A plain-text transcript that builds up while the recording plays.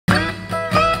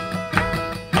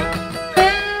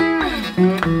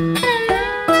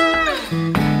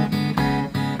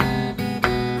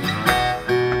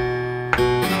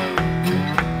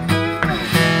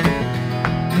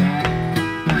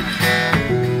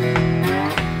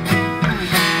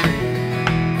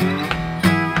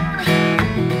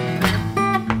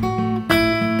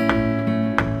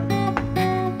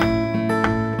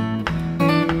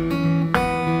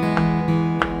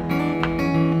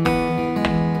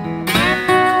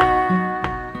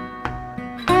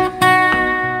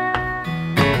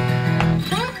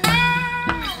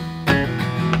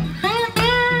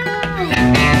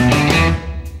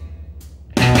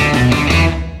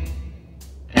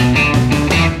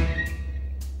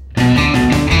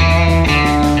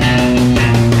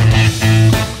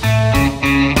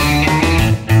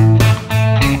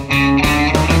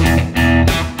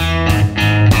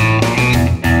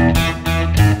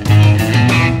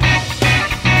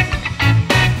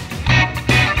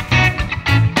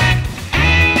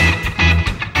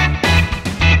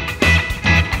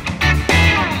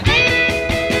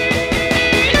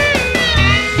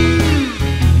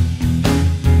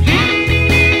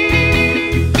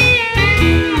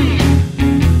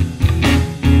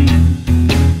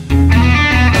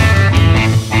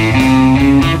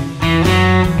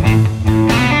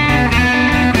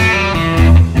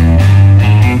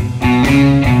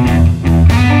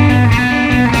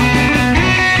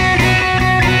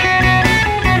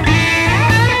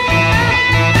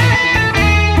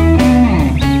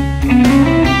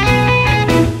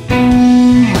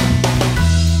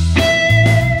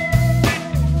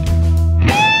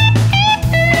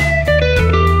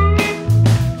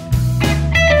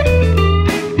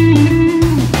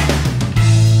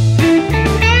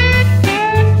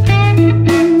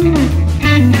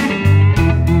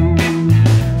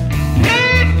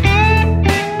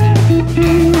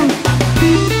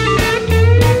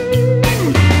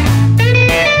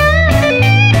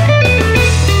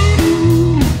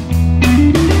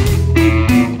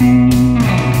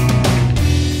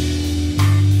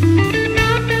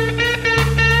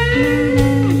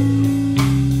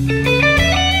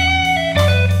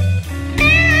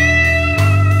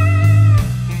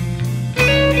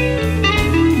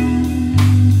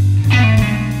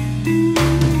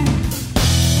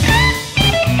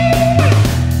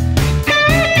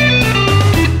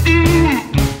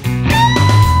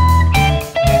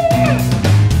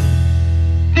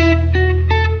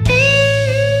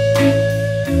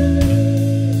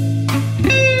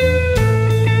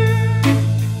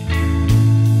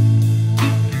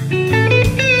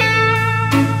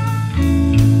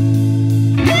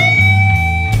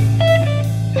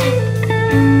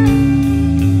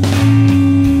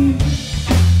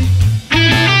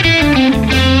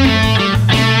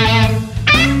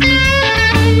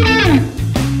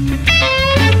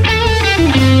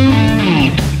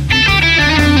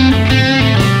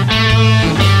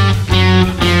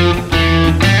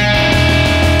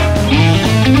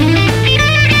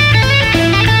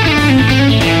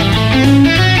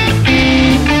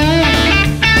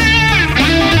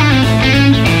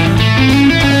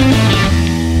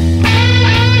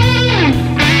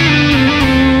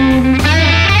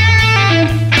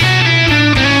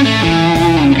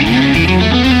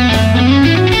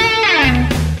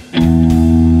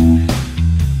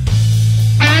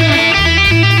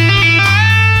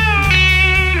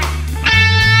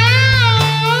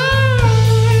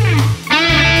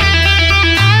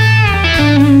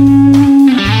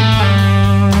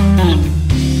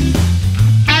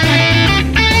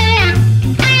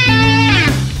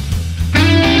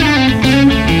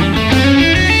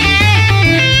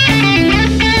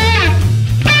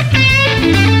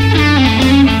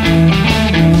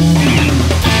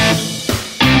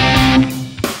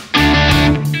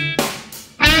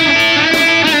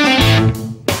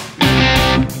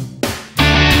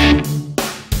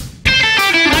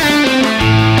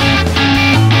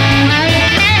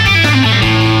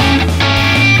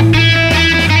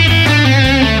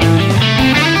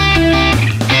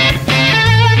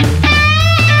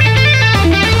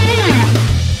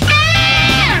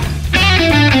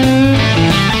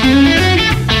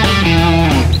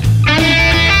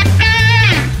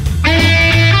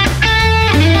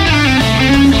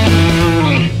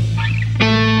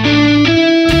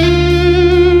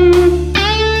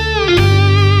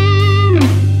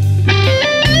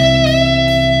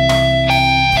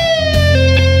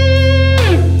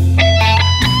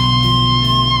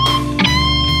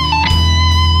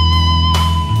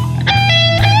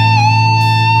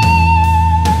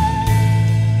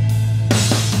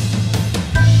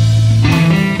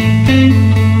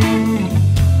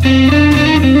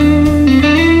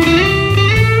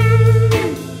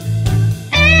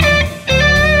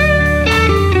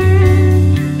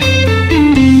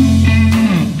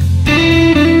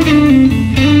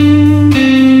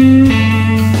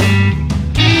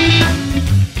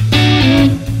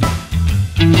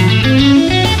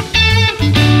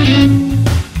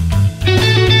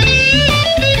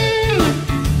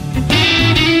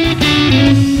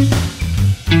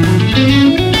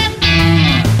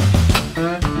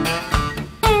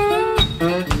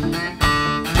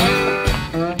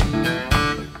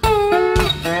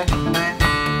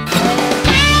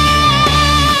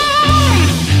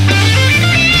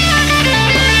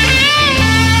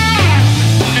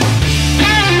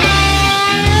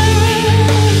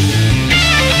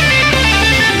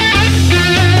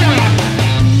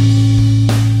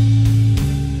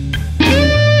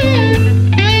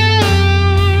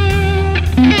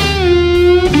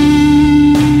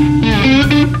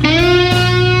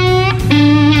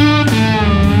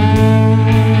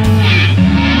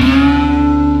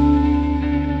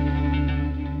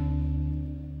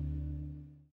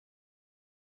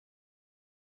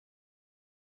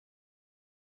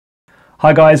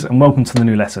Hi guys, and welcome to the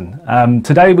new lesson.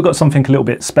 Today we've got something a little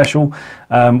bit special.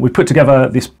 We've put together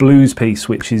this blues piece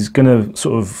which is going to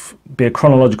sort of be a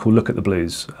chronological look at the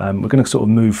blues. We're going to sort of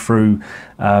move through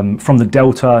from the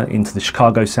Delta into the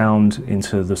Chicago sound,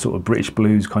 into the sort of British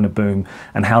blues kind of boom,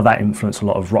 and how that influenced a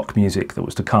lot of rock music that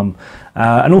was to come.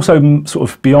 And also sort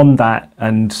of beyond that,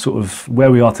 and sort of where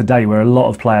we are today, where a lot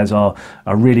of players are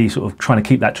really sort of trying to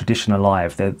keep that tradition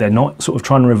alive. They're not sort of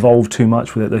trying to revolve too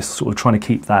much with it, they're sort of trying to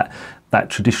keep that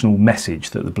traditional message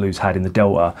that the blues had in the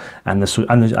Delta and the sort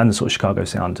of Chicago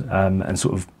sound, and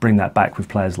sort of bring that back with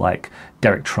players like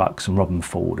Derek Trucks and Robin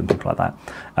Ford and people like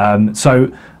that. So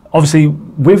obviously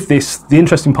with this, the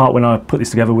interesting part when I put this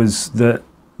together was that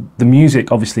the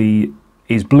music obviously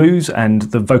is blues, and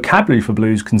the vocabulary for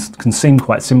blues can seem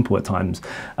quite simple at times,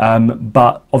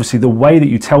 but obviously the way that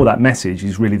you tell that message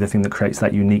is really the thing that creates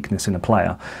that uniqueness in a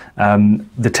player.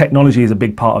 The technology is a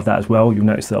big part of that as well. You'll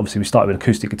notice that obviously we started with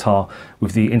acoustic guitar.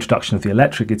 With the introduction of the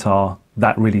electric guitar,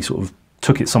 that really sort of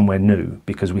took it somewhere new,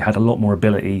 because we had a lot more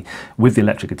ability with the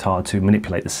electric guitar to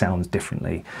manipulate the sounds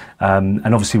differently. And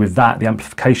obviously with that, the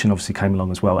amplification obviously came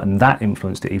along as well, and that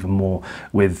influenced it even more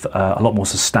with a lot more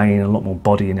sustain, a lot more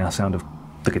body in our sound of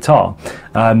the guitar.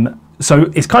 So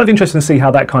it's kind of interesting to see how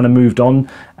that kind of moved on,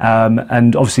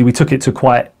 and obviously we took it to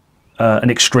quite an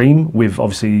extreme with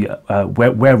obviously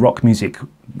where rock music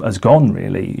has gone,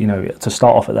 really, you know, to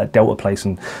start off at that Delta place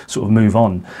and sort of move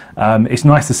on. It's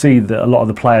nice to see that a lot of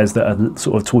the players that are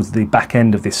sort of towards the back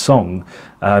end of this song,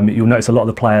 you'll notice a lot of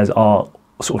the players are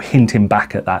sort of hinting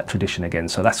back at that tradition again,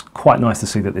 so that's quite nice to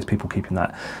see that there's people keeping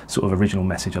that sort of original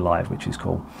message alive, which is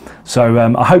cool. So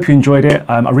I hope you enjoyed it.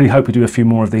 I really hope we do a few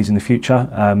more of these in the future,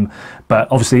 but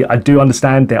obviously I do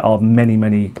understand there are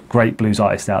many great blues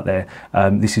artists out there.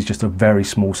 This is just a very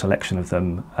small selection of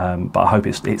them, but I hope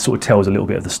it sort of tells a little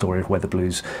bit of the story of where the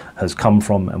blues has come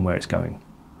from and where it's going.